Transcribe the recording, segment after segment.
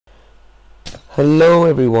Hello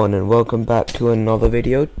everyone and welcome back to another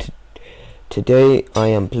video. Today I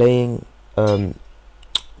am playing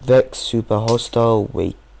Vechs Super Hostile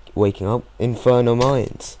Waking Up Inferno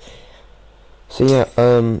Mines. So yeah,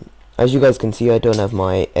 as you guys can see, I don't have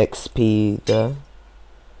my XP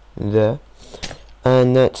there,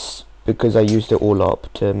 and that's because I used it all up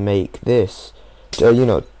to make this,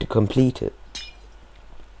 to complete it.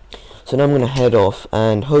 So now I'm gonna head off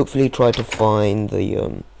and hopefully try to find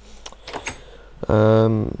the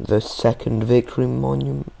second victory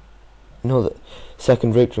monument. No, the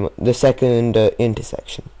second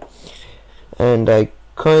intersection. And I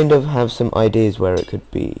kind of have some ideas where it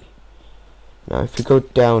could be. Now, if we go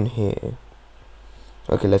down here.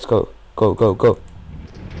 Okay, let's go. Go.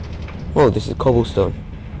 Oh, this is cobblestone.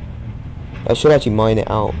 I should actually mine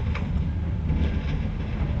it out.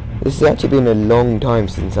 This has actually been a long time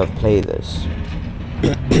since I've played this.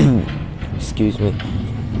 Excuse me.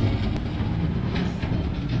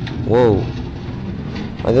 Whoa.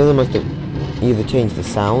 I think they must have either changed the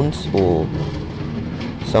sounds or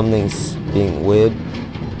something's being weird.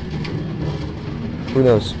 Who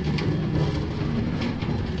knows?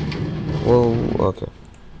 Whoa, okay.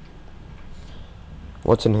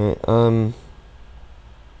 What's in here?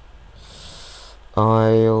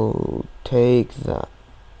 I'll take that.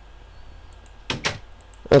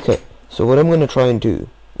 Okay, so what I'm going to try and do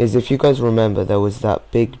is, if you guys remember, there was that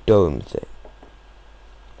big dome thing.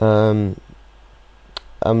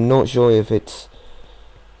 I'm not sure if it's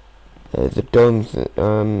the dome.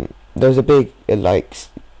 There's a big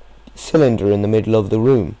cylinder in the middle of the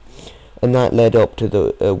room, and that led up to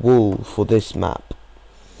the wall for this map.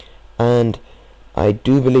 And I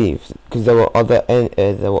do believe, because there were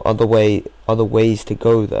other ways to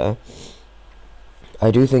go there.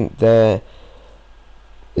 I do think the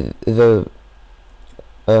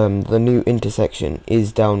new intersection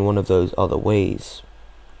is down one of those other ways.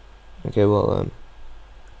 Okay, well,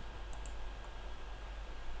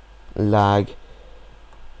 lag.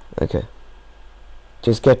 Okay.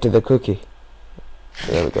 Just get to the cookie.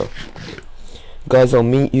 There we go. Guys, I'll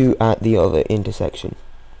meet you at the other intersection.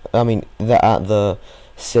 I mean, at the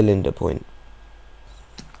cylinder point.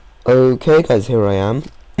 Okay, guys, here I am.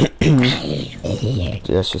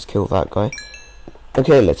 Let's just kill that guy.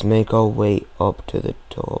 Okay, let's make our way up to the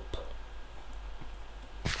top.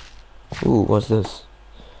 Ooh, what's this?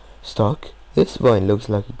 Stuck. This vine looks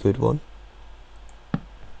like a good one.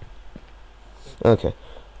 Okay.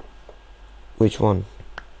 Which one?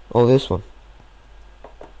 Oh, this one.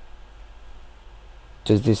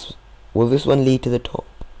 Will this one lead to the top?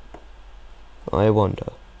 I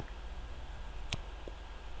wonder.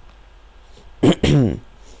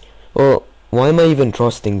 Well, why am I even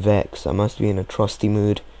trusting Vechs? I must be in a trusty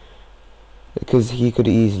mood, because he could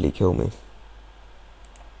easily kill me.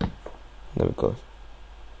 There we go.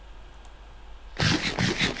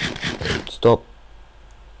 Stop.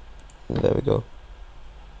 There we go.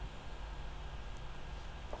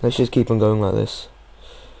 Let's just keep on going like this.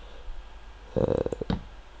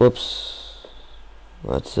 Whoops.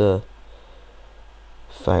 That's a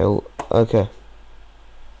fail. Okay.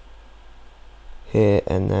 Here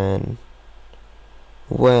and then.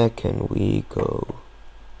 Where can we go?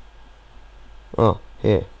 Oh,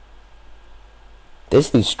 here.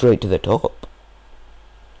 This leads straight to the top.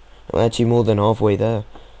 I'm actually more than halfway there,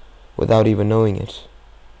 without even knowing it.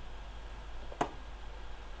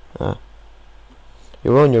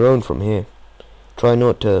 You're on your own from here. Try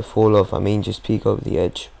not to fall off, I mean just peek over the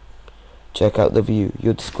edge. Check out the view,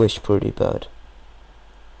 you'd squish pretty bad.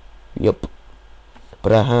 Yup.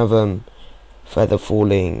 But I have feather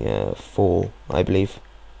falling 4, I believe.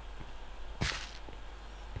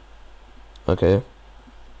 Okay.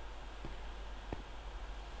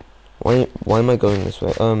 Why am I going this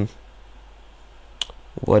way?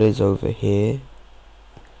 What is over here?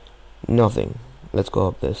 Nothing. Let's go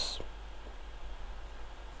up this.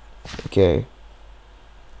 Okay.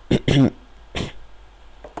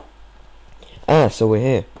 So we're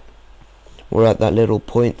here. We're at that little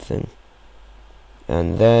point thing.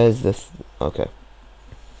 And there's the okay.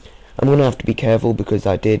 I'm gonna have to be careful because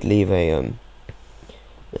I did leave a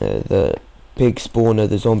the pig spawner,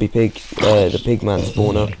 the zombie pig, the pigman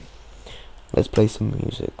spawner. Let's play some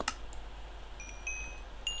music.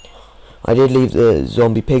 I did leave the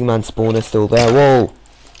zombie pigman spawner still there. Whoa!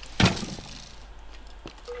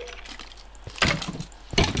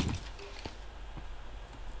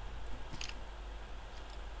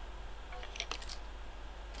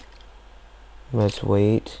 Let's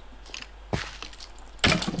wait.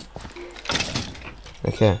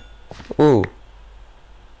 Okay. Ooh.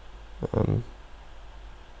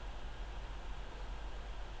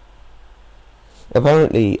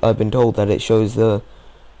 Apparently, I've been told that it shows the...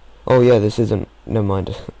 Oh yeah, this isn't... Never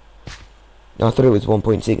mind. I thought it was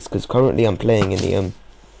 1.6 because currently I'm playing in the I'm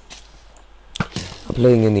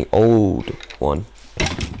playing in the old one.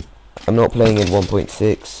 I'm not playing in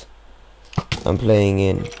 1.6. I'm playing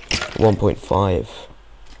in 1.5.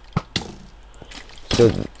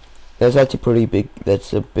 So that's actually pretty big.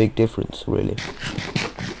 That's a big difference, really.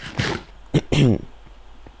 And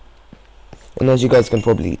as you guys can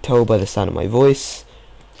probably tell by the sound of my voice,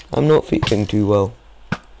 I'm not feeling too well.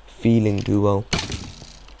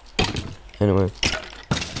 Anyway,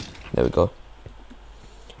 there we go.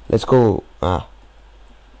 Let's go.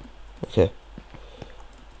 Okay.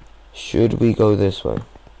 Should we go this way?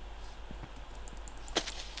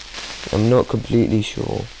 I'm not completely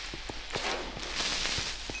sure.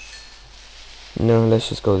 No, let's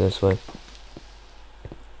just go this way.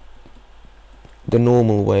 The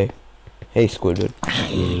normal way. Hey, Squidward.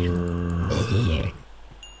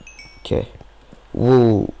 Okay.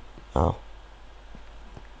 Whoa. Ow.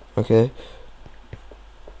 Okay.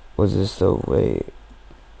 Was this the way?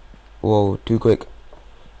 Whoa, too quick.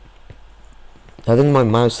 I think my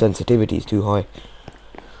mouse sensitivity is too high.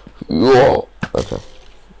 Whoa. Okay.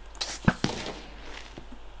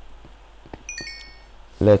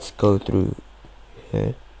 Let's go through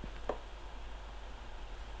here.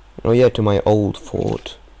 Oh yeah, to my old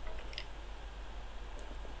fort.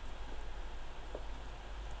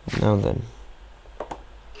 Now then,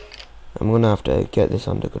 I'm gonna have to get this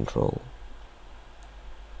under control.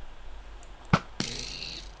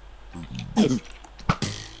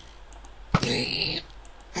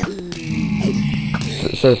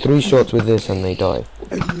 So 3 shots with this and they die.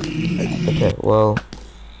 Okay, well,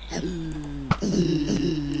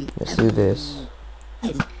 let's do this.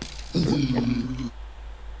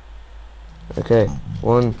 Okay,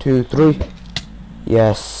 1, 2, 3.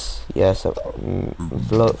 Yes, yes,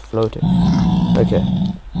 floating. Okay,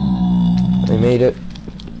 I made it.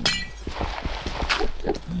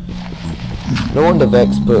 No wonder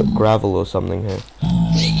Vechs put gravel or something here.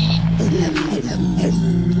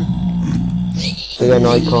 So then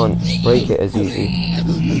I can't break it as easy.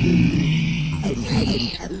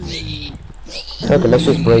 Okay, let's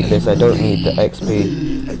just break this. I don't need the XP.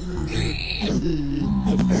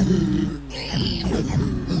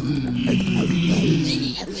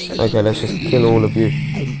 Okay, let's just kill all of you.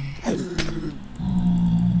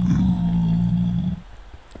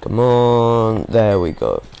 Come on, there we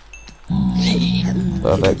go.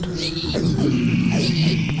 Perfect.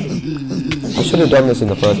 I should have done this in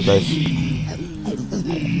the first place.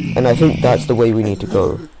 And I think that's the way we need to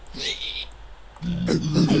go.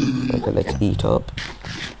 Okay, let's eat up.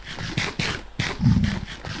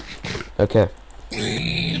 Okay.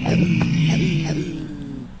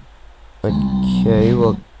 Okay,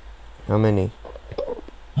 well, how many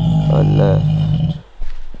are left?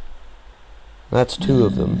 That's 2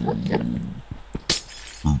 of them.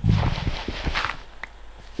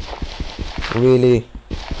 Really?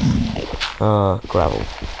 Gravel.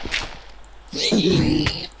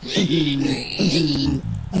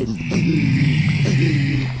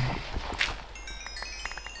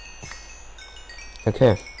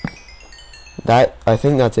 Okay. I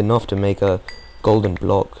think that's enough to make a golden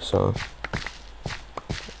block, so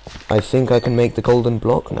I think I can make the golden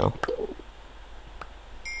block now.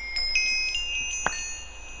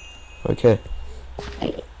 Okay.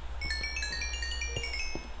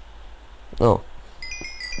 Oh.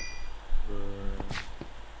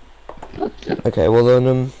 Okay, well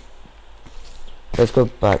then, let's go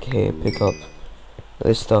back here, pick up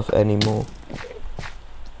this stuff anymore.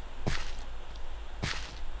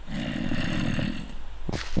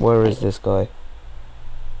 Where is this guy?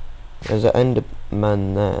 There's an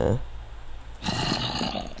Enderman there.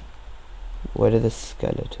 Where did the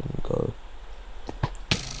skeleton go?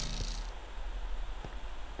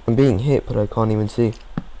 I'm being hit, but I can't even see.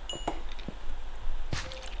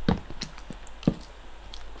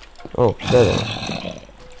 Oh, there they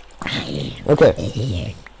are.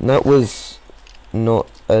 Okay. That was not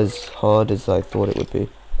as hard as I thought it would be.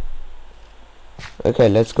 Okay,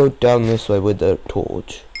 let's go down this way with the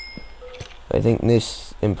torch. I think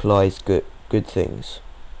this implies good things.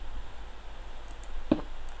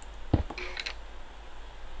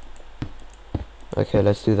 Okay,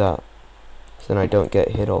 let's do that. So then I don't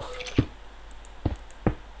get hit off.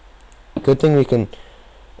 Good thing we can,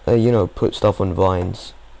 you know, put stuff on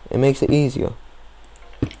vines. It makes it easier.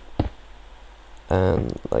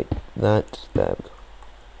 And like that, there.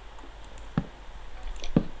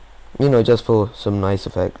 You know, just for some nice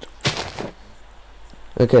effect.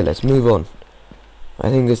 Okay, let's move on. I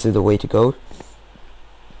think this is the way to go.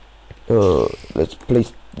 let's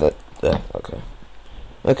place that there. Okay.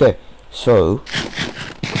 Okay. So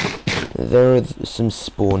there are some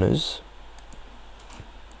spawners.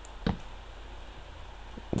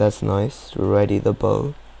 That's nice. Ready the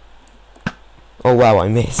bow. Oh wow, I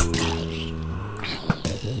missed.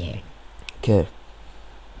 Okay.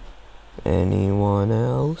 Anyone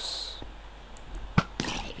else?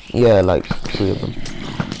 Yeah, like 3 of them.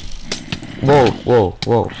 Whoa, whoa,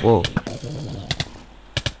 whoa, whoa.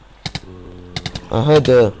 I heard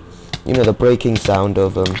the, you know, the breaking sound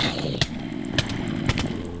of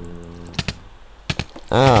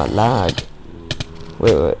Ah, lag.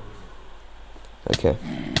 Wait. Okay.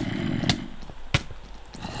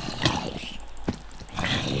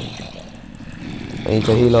 I need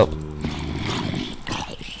to heal up.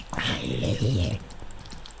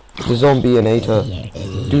 The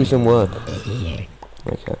zombie-inator. Do some work.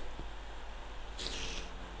 Okay.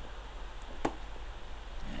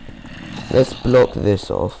 Let's block this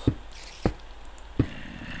off.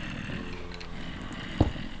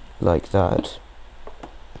 Like that.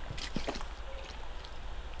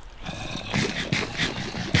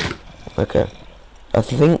 Okay. I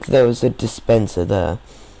think there was a dispenser there.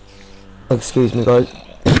 Excuse me, guys.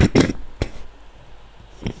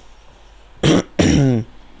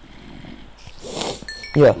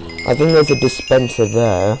 Yeah, I think there's a dispenser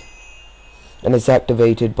there. And it's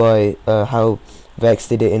activated by how Vechs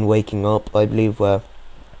did it in Waking Up, I believe, where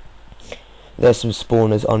there's some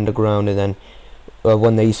spawners underground, and then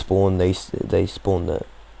when they spawn, they spawn there.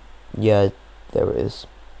 Yeah, there it is.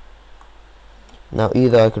 Now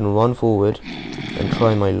either I can run forward and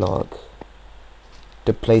try my luck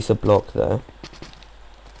to place a block there,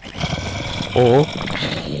 or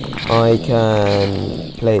I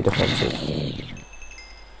can play it defensive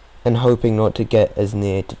and hoping not to get as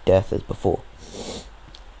near to death as before.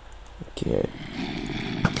 Okay,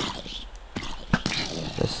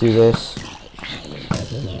 let's do this.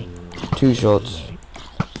 2 shots.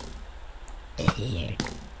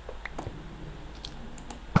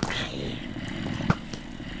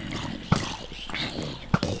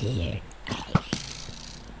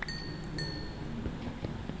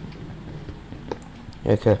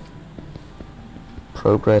 Okay.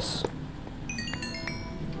 Progress.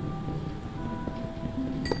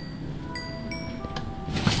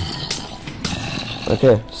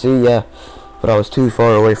 Okay, see, yeah, but I was too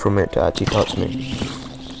far away from it to actually touch me.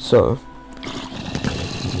 So,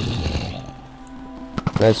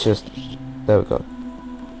 let's just, there we go.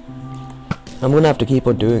 I'm gonna have to keep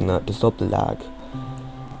on doing that to stop the lag.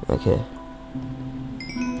 Okay.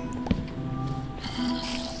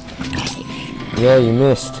 Yeah, you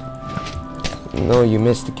missed. No, you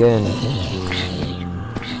missed again.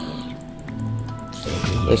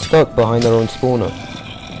 They're stuck behind their own spawner.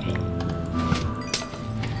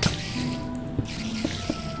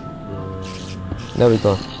 There we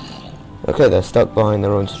go. Okay, they're stuck behind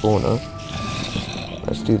their own spawner.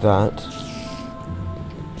 Let's do that.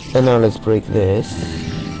 And now let's break this.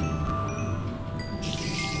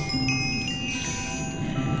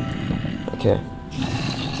 Okay.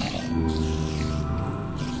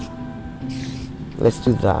 Let's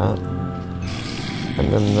do that.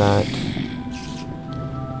 And then that.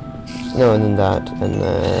 No, and then that. And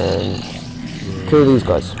then kill these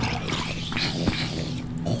guys.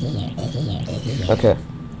 Okay.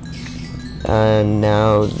 And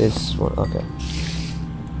now this one. Okay.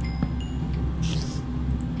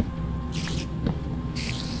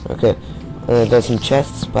 Okay. There's some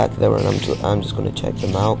chests back there, and I'm just gonna check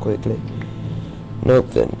them out quickly.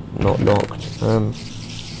 Nope, they're not locked.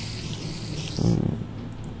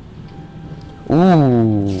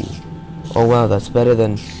 Ooh. Oh wow, that's better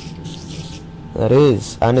than that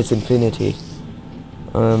is, and it's infinity.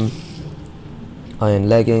 Iron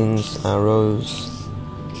leggings, arrows,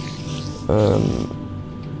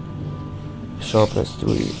 sharpness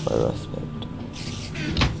 3, fire aspect.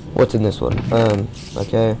 What's in this one?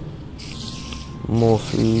 Okay. More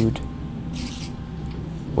food.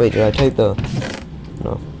 Wait, did I take the...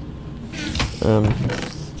 No.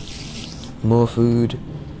 More food.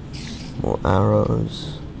 More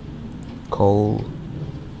arrows. Coal.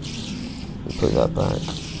 Put that back.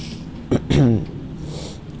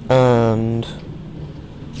 And...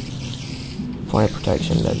 fire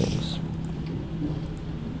protection leggings.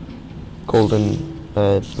 Golden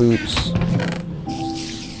boots.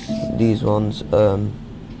 These ones, there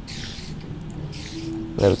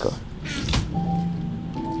we go.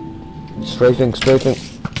 Strafing.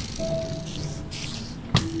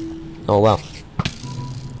 Oh wow.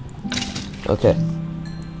 Okay.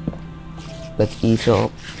 Let's eat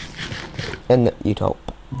up. And eat up.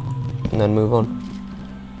 And then move on.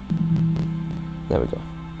 There we go.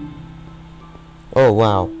 Oh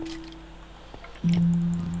wow.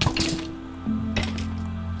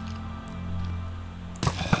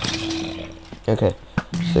 Okay,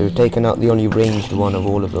 so we've taken out the only ranged one of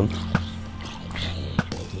all of them.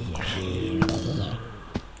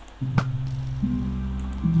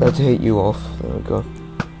 Let's hit you off. There we go.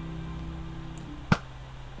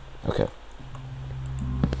 Okay.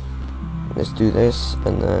 Let's do this,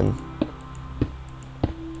 and then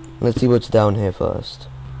let's see what's down here first.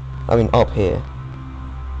 I mean up here.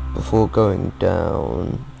 Before going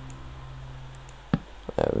down.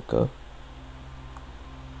 There we go.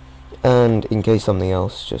 And in case something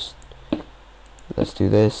else, just let's do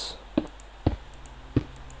this.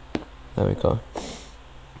 There we go.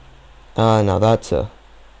 Ah, now that's a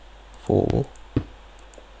fall.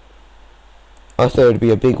 I thought it'd be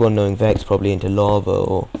a big one, knowing Vechs probably into lava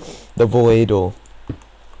or the void or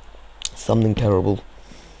something terrible.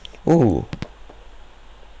 Ooh.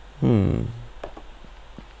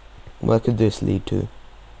 Where could this lead to?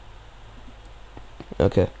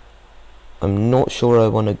 Okay. I'm not sure I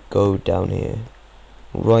want to go down here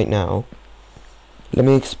right now. Let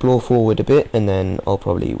me explore forward a bit and then I'll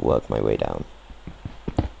probably work my way down.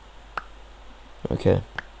 Okay.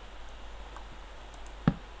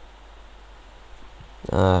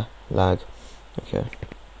 Lag. Okay.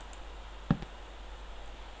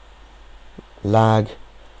 Lag.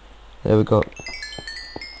 There we go.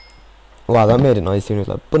 Wow, that made it nice. It was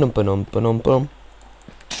like bunum bunum bunum bunum.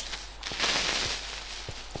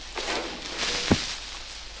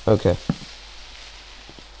 Okay.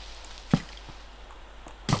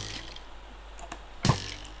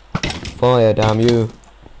 Fire, damn you.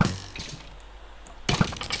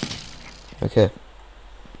 Okay.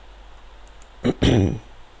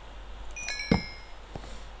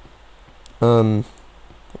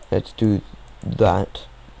 Let's do that.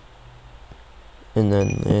 And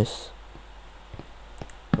then this.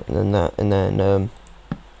 And then that. And then, a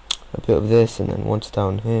bit of this. And then once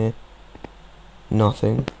down here.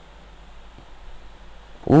 Nothing.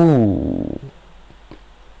 Ooh.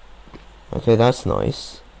 Okay, that's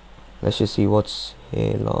nice. Let's just see what's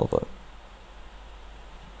here. Lava.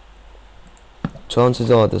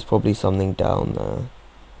 Chances are there's probably something down there.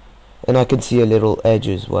 And I can see a little edge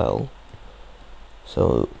as well.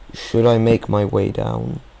 So, should I make my way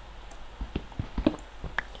down?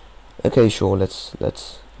 Okay, sure, let's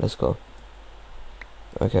go.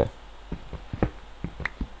 Okay.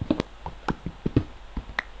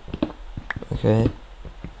 Okay.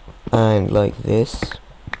 And like this.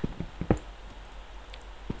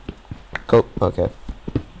 Go. Okay.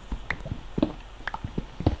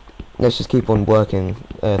 Let's just keep on working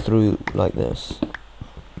through like this.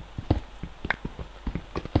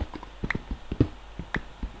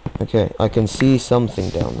 Okay, I can see something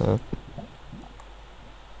down there.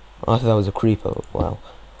 I thought that was a creeper. Wow.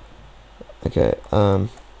 Okay,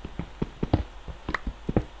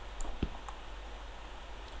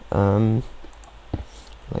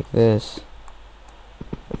 like this,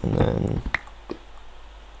 and then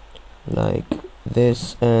like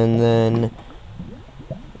this, and then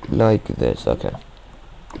like this. Okay.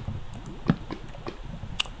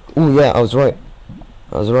 Ooh, yeah, I was right.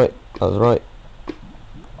 I was right.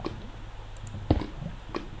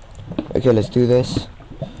 Okay, let's do this.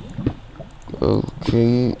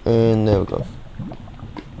 Okay, and there we go.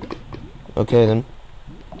 Okay then.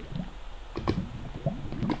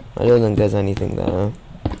 I don't think there's anything there.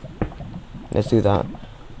 Let's do that.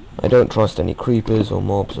 I don't trust any creepers or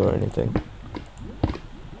mobs or anything.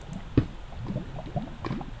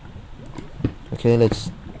 Okay,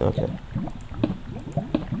 let's... Okay.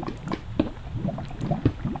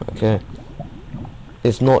 Okay.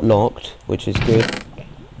 It's not locked, which is good.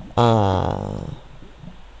 Ah.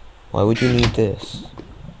 Why would you need this?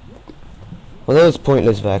 Well, that was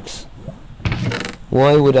pointless, Vechs.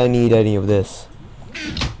 Why would I need any of this?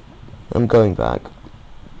 I'm going back.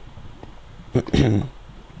 Well,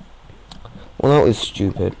 that was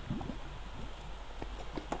stupid.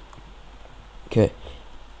 Okay.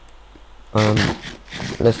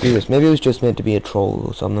 Let's do this. Maybe it was just meant to be a troll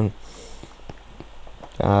or something.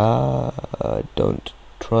 Don't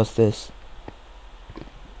trust this.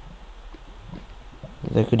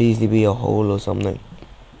 There could easily be a hole or something.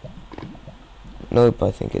 Nope,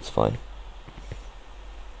 I think it's fine.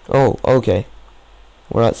 Oh, okay.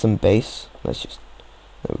 We're at some base. Let's just...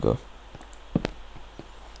 There we go.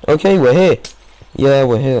 Okay, we're here. Yeah,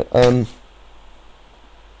 we're here.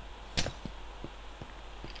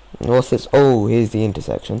 What's this? Oh, here's the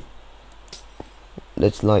intersection.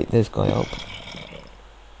 Let's light this guy up.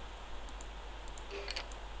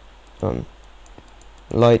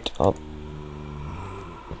 Light up.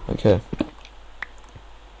 Okay.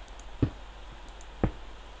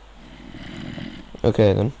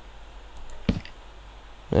 Okay then.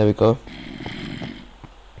 There we go.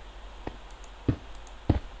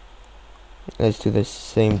 Let's do the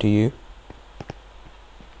same to you.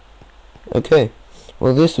 Okay.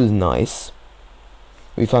 Well, this was nice.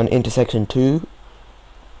 We found intersection 2.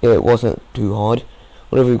 It wasn't too hard.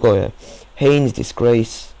 What have we got here? Haynes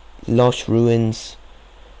Disgrace, Lush Ruins,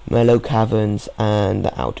 Mellow Caverns, and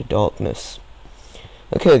the Outer Darkness.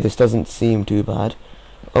 Okay, this doesn't seem too bad.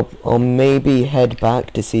 I'll maybe head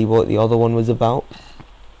back to see what the other one was about.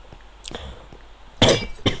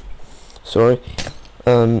 Sorry.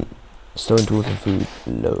 Stone tools and food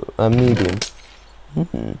low. Medium.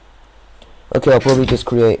 Okay, I'll probably just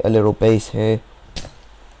create a little base here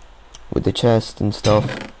with the chest and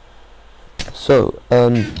stuff. So,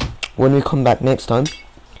 when we come back next time,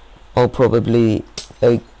 I'll probably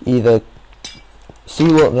either see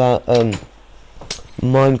what that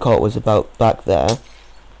minecart was about back there,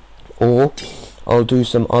 or I'll do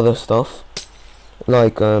some other stuff,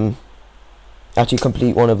 like actually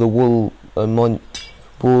complete one of the wool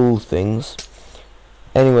things.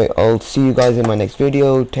 Anyway, I'll see you guys in my next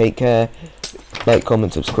video. Take care, like,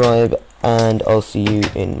 comment, subscribe, and I'll see you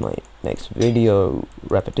in my next video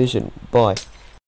repetition. Bye.